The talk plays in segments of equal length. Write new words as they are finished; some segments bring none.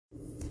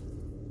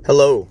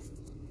Hello,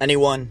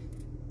 anyone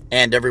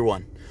and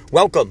everyone.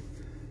 Welcome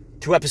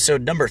to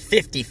episode number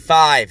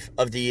 55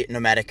 of the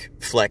Nomadic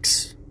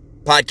Flex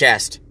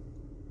podcast.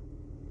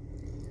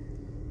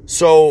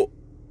 So,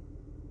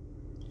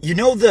 you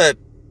know the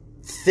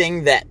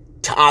thing that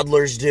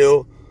toddlers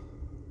do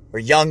or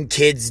young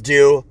kids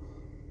do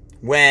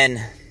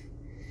when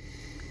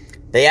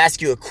they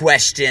ask you a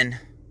question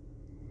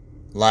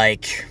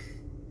like,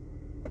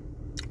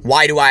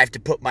 why do I have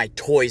to put my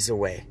toys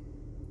away?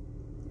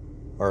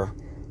 Or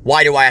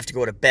why do I have to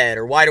go to bed?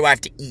 Or why do I have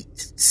to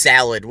eat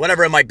salad?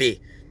 Whatever it might be.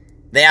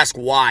 They ask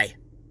why.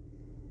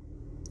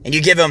 And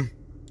you give them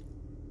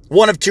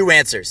one of two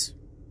answers.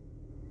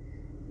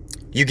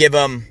 You give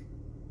them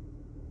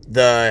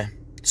the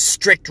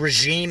strict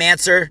regime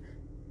answer,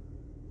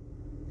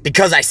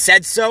 because I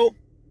said so,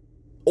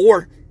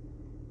 or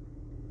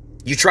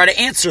you try to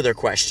answer their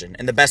question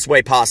in the best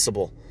way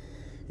possible.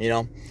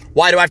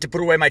 Why do I have to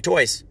put away my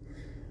toys?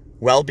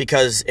 Well,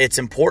 because it's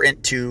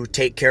important to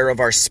take care of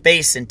our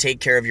space and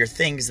take care of your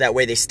things. That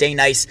way they stay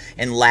nice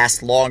and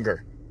last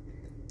longer.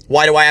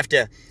 Why do I have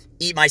to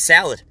eat my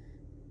salad?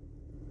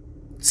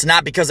 It's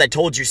not because I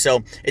told you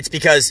so. It's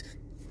because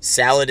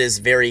salad is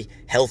very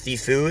healthy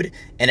food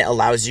and it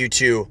allows you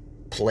to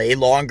play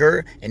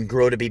longer and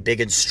grow to be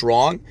big and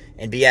strong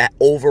and be an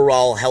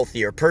overall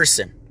healthier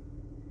person.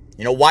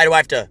 Why do I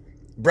have to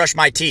brush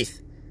my teeth?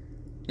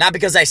 Not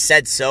because I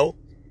said so.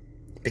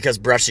 Because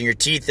brushing your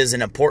teeth is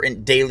an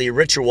important daily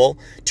ritual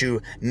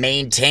to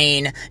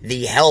maintain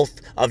the health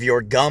of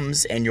your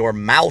gums and your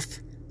mouth.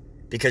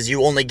 Because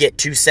you only get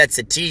 2 sets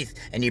of teeth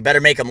and you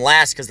better make them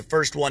last, because the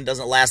first one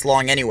doesn't last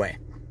long anyway.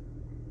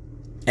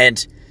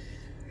 And,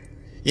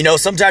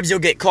 sometimes you'll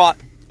get caught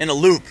in a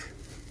loop,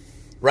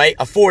 right?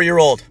 A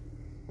 4-year-old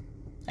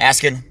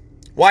asking,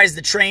 why is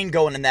the train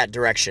going in that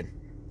direction?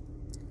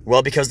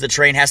 Well, because the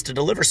train has to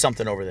deliver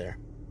something over there.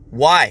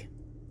 Why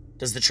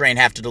does the train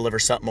have to deliver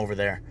something over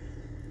there?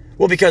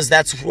 Well, because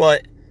that's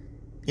what,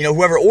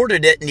 whoever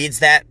ordered it needs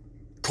that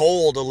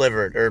coal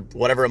delivered or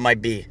whatever it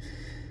might be.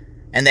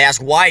 And they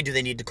ask, why do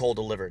they need the coal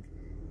delivered?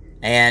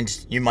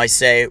 And you might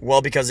say,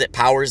 well, because it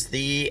powers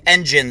the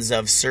engines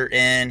of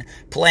certain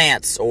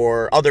plants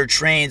or other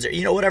trains or,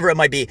 whatever it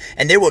might be.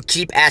 And they will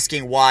keep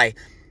asking why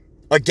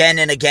again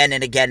and again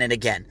and again and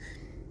again.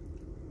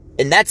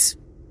 And that's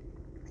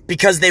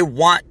because they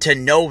want to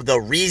know the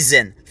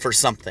reason for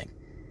something.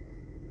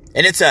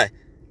 And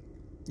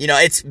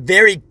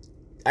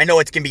I know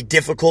it can be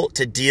difficult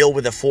to deal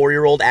with a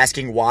 4-year-old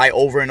asking why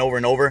over and over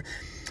and over.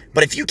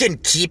 But if you can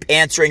keep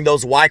answering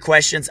those why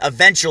questions,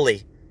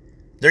 eventually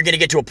they're going to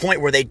get to a point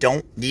where they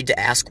don't need to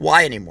ask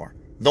why anymore.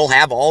 They'll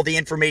have all the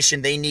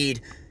information they need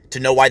to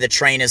know why the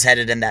train is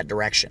headed in that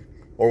direction,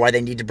 or why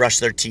they need to brush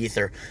their teeth,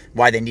 or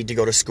why they need to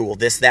go to school,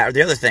 this, that, or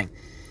the other thing.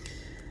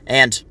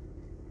 And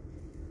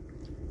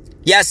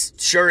yes,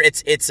 sure,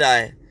 this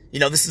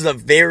is a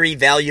very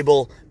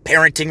valuable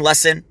parenting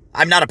lesson.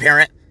 I'm not a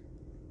parent.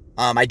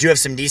 I do have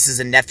some nieces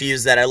and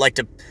nephews that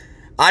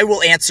I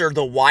will answer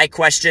the why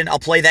question. I'll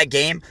play that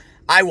game.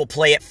 I will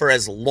play it for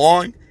as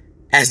long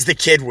as the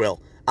kid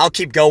will. I'll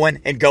keep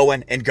going and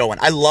going and going.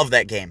 I love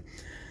that game.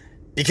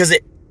 Because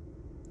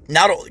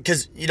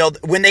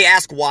when they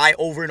ask why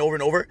over and over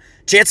and over,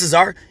 chances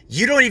are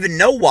you don't even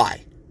know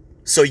why.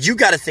 So you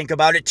got to think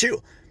about it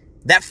too.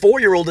 That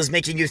 4-year-old is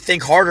making you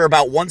think harder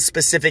about one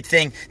specific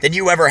thing than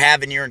you ever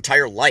have in your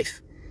entire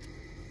life.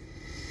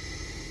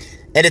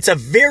 And it's a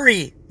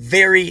very,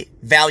 very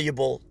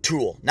valuable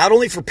tool, not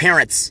only for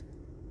parents,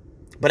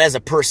 but as a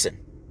person.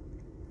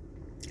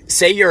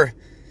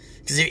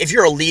 If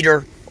you're a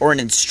leader or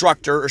an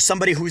instructor or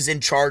somebody who's in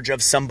charge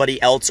of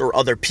somebody else or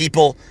other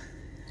people,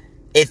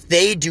 if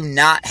they do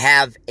not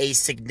have a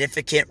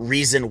significant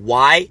reason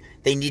why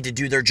they need to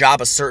do their job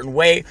a certain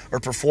way or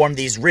perform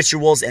these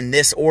rituals in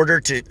this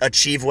order to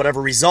achieve whatever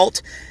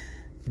result,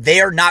 they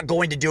are not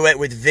going to do it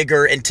with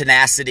vigor and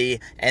tenacity,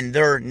 and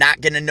they're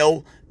not going to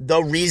know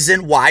the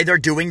reason why they're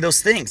doing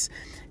those things.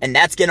 And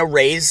that's going to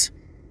raise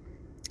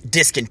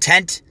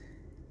discontent.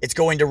 It's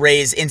going to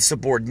raise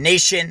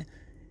insubordination.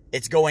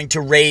 It's going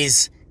to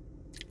raise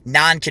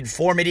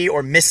nonconformity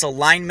or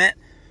misalignment.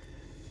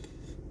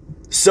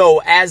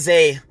 So as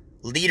a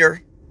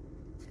leader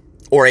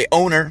or a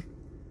owner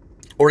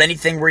or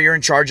anything where you're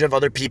in charge of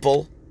other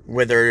people,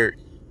 whether,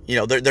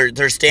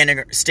 they're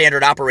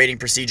standard operating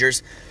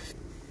procedures,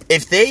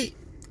 if they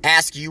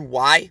ask you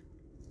why,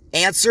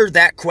 answer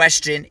that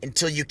question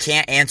until you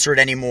can't answer it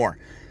anymore.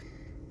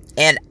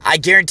 And I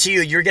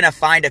guarantee you're going to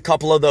find a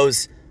couple of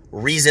those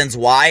reasons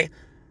why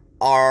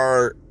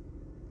are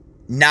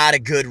not a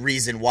good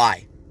reason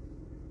why.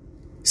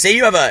 Say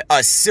you have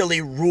a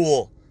silly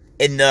rule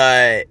in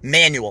the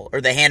manual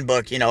or the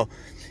handbook,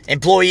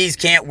 employees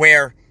can't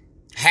wear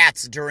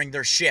hats during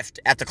their shift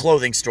at the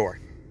clothing store.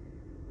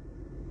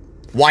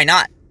 Why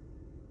not?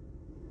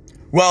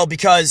 Well,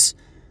 because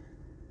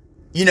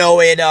it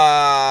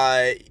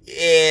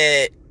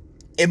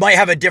might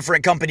have a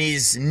different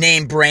company's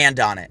name brand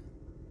on it.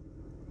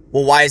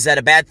 Well, why is that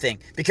a bad thing?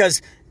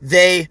 Because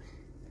they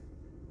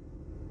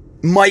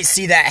might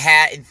see that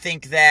hat and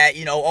think that,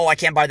 oh, I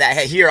can't buy that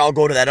hat here, I'll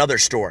go to that other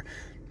store.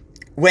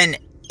 When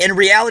in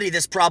reality,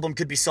 this problem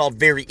could be solved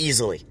very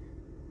easily.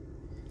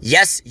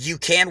 Yes, you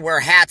can wear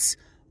hats,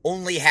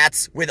 only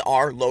hats with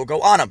our logo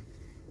on them.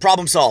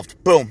 Problem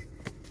solved. Boom.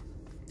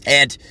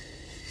 And,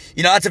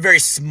 that's a very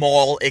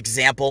small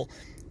example.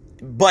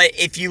 But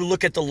if you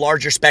look at the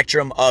larger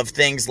spectrum of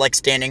things like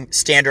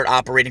standard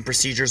operating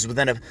procedures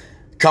within a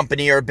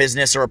company or a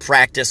business or a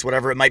practice,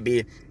 whatever it might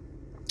be,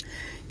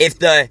 if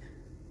the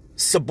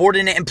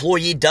subordinate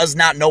employee does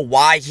not know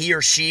why he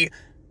or she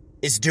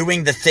is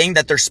doing the thing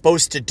that they're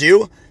supposed to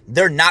do,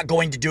 they're not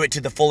going to do it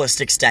to the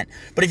fullest extent.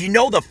 But if you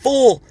know the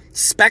full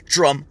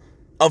spectrum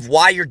of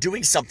why you're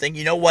doing something,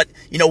 you know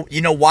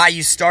why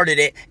you started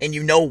it, and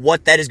you know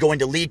what that is going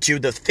to lead to,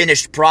 the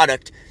finished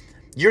product,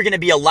 you're going to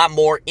be a lot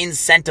more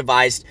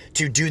incentivized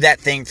to do that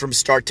thing from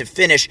start to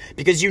finish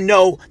because you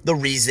know the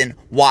reason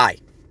why.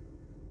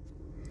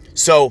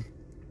 So,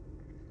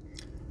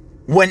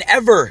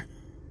 whenever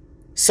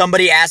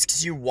somebody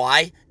asks you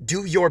why,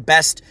 do your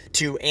best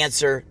to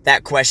answer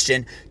that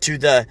question to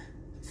the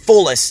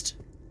fullest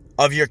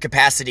of your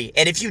capacity.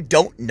 And if you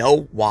don't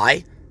know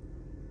why,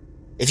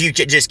 if you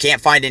just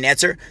can't find an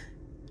answer,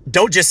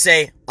 don't just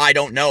say, I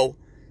don't know.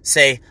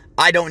 Say,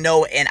 I don't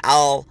know, and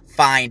I'll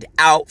find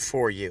out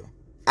for you.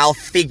 I'll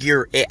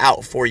figure it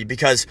out for you,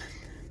 because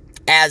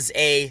as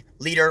a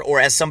leader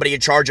or as somebody in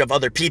charge of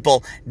other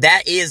people,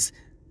 that is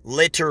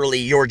literally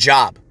your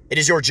job. It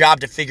is your job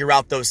to figure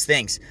out those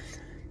things.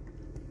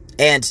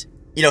 And,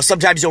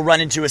 sometimes you'll run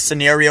into a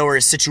scenario or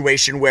a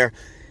situation where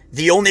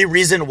the only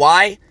reason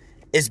why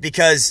is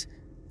because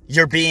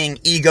you're being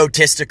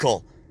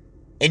egotistical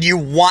and you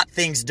want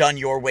things done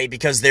your way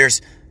because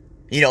there's,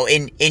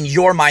 in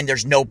your mind,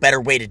 there's no better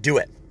way to do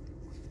it.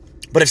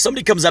 But if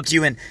somebody comes up to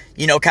you and,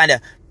 kind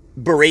of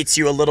berates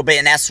you a little bit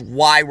and asks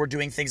why we're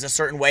doing things a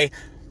certain way,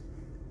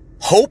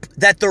 hope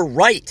that they're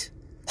right.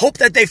 Hope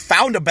that they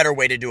found a better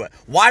way to do it.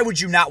 Why would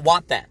you not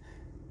want that?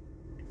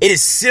 It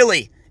is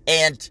silly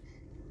and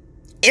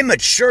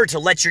immature to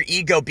let your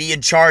ego be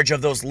in charge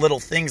of those little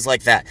things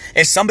like that.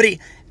 If somebody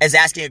is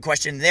asking a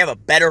question and they have a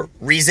better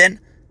reason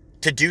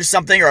to do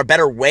something, or a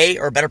better way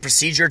or a better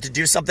procedure to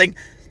do something,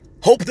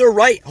 hope they're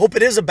right. Hope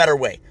it is a better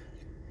way.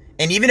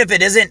 And even if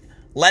it isn't,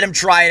 let them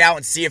try it out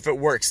and see if it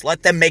works.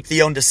 Let them make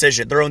their own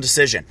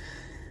decision.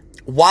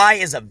 Why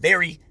is a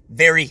very,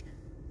 very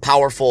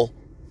powerful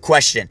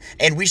question.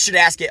 And we should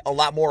ask it a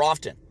lot more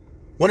often.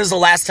 When is the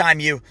last time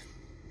you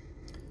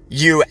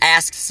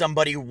asked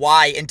somebody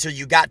why until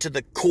you got to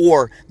the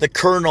core, the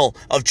kernel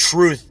of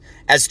truth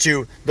as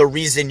to the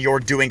reason you're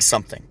doing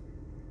something?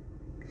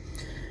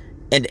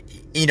 And,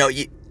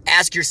 you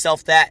ask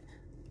yourself that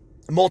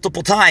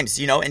multiple times,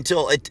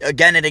 until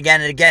again and again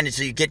and again,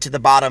 until you get to the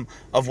bottom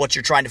of what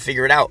you're trying to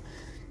figure it out.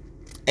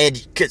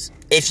 And because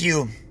if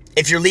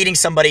you're leading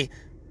somebody,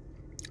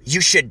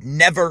 you should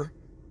never,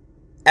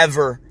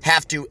 ever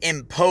have to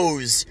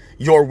impose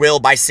your will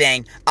by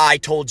saying, I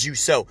told you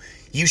so.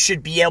 You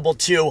should be able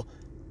to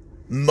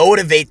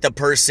motivate the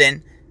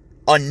person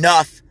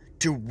enough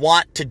to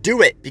want to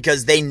do it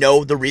because they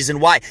know the reason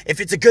why. If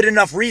it's a good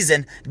enough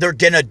reason, they're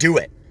gonna do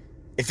it.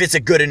 If it's a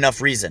good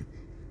enough reason.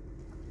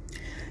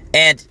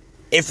 And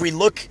if we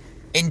look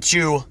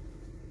into,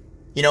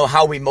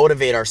 how we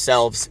motivate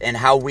ourselves and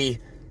how we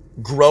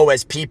grow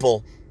as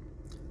people,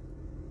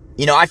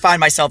 I find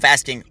myself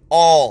asking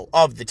all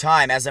of the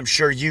time, as I'm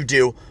sure you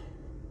do,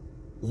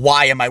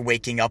 why am I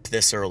waking up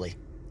this early?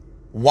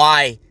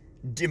 Why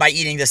am I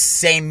eating the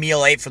same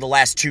meal I ate for the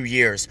last 2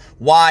 years?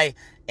 Why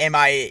am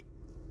I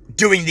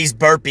doing these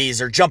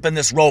burpees or jumping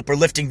this rope or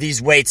lifting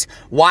these weights?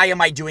 Why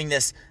am I doing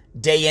this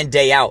day in,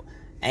 day out?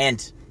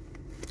 And,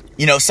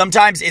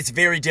 sometimes it's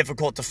very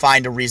difficult to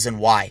find a reason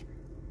why.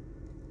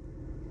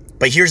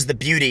 But here's the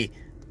beauty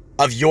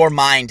of your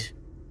mind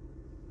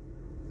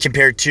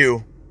compared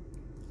to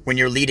when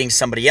you're leading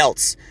somebody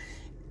else.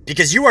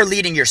 Because you are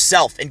leading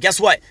yourself. And guess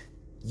what?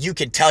 You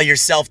can tell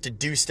yourself to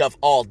do stuff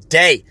all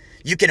day.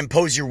 You can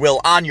impose your will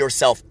on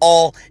yourself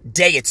all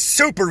day. It's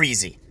super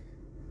easy.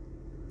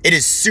 It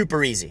is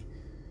super easy.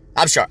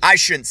 I'm sorry, I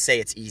shouldn't say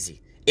it's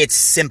easy. It's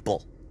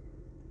simple.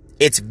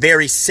 It's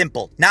very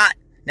simple. Not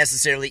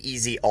necessarily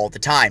easy all the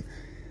time.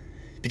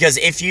 Because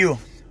if you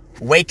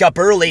wake up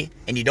early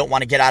and you don't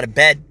want to get out of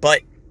bed,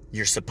 but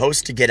you're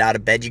supposed to get out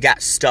of bed, you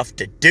got stuff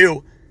to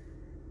do,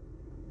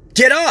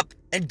 get up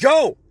and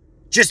go.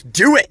 Just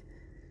do it.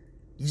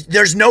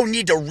 There's no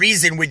need to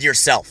reason with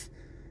yourself.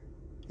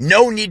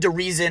 No need to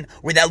reason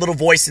with that little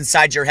voice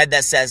inside your head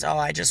that says, oh,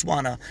 I just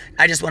want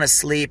to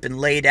sleep and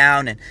lay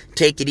down and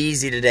take it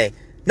easy today.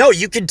 No,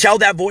 you can tell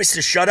that voice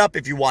to shut up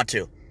if you want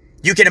to.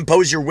 You can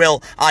impose your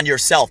will on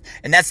yourself,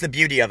 and that's the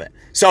beauty of it.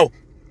 So,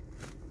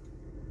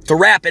 to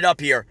wrap it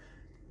up here,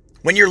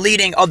 when you're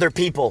leading other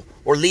people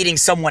or leading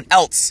someone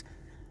else,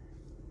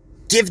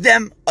 give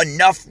them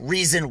enough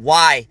reason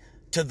why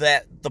to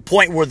the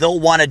point where they'll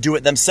want to do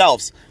it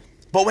themselves.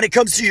 But when it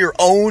comes to your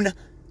own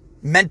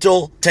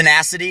mental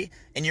tenacity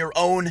and your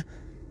own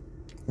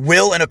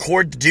will and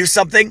accord to do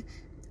something,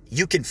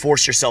 you can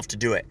force yourself to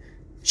do it.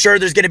 Sure,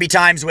 there's going to be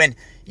times when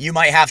you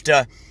might have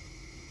to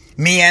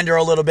meander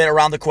a little bit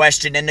around the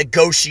question and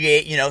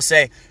negotiate,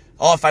 say,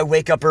 oh, if I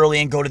wake up early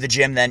and go to the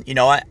gym, then,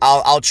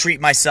 I'll treat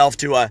myself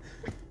to a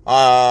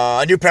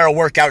new pair of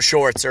workout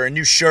shorts or a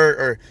new shirt,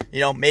 or,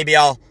 maybe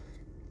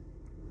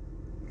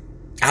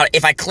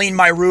if I clean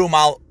my room,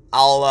 I'll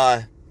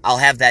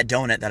have that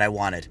donut that I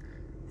wanted.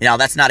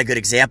 That's not a good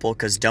example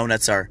because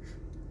donuts are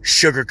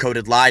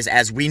sugar-coated lies,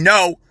 as we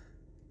know,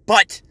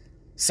 but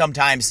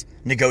sometimes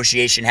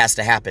negotiation has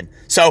to happen.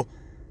 So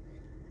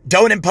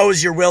don't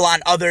impose your will on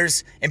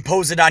others.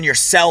 Impose it on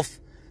yourself.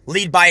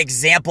 Lead by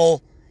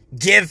example.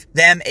 Give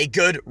them a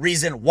good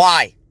reason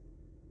why.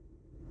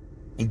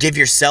 And give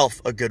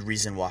yourself a good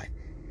reason why.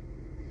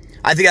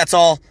 I think that's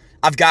all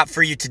I've got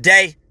for you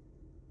today.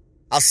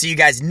 I'll see you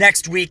guys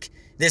next week.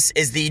 This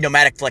is the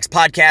Nomadic Flex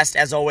podcast.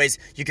 As always,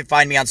 you can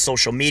find me on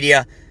social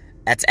media.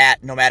 That's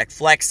at Nomadic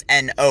Flex,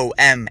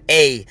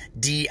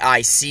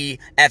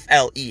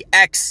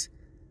 NOMADICFLEX.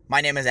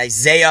 My name is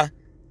Isaiah,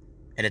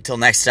 and until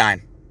next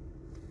time,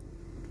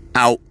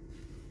 out.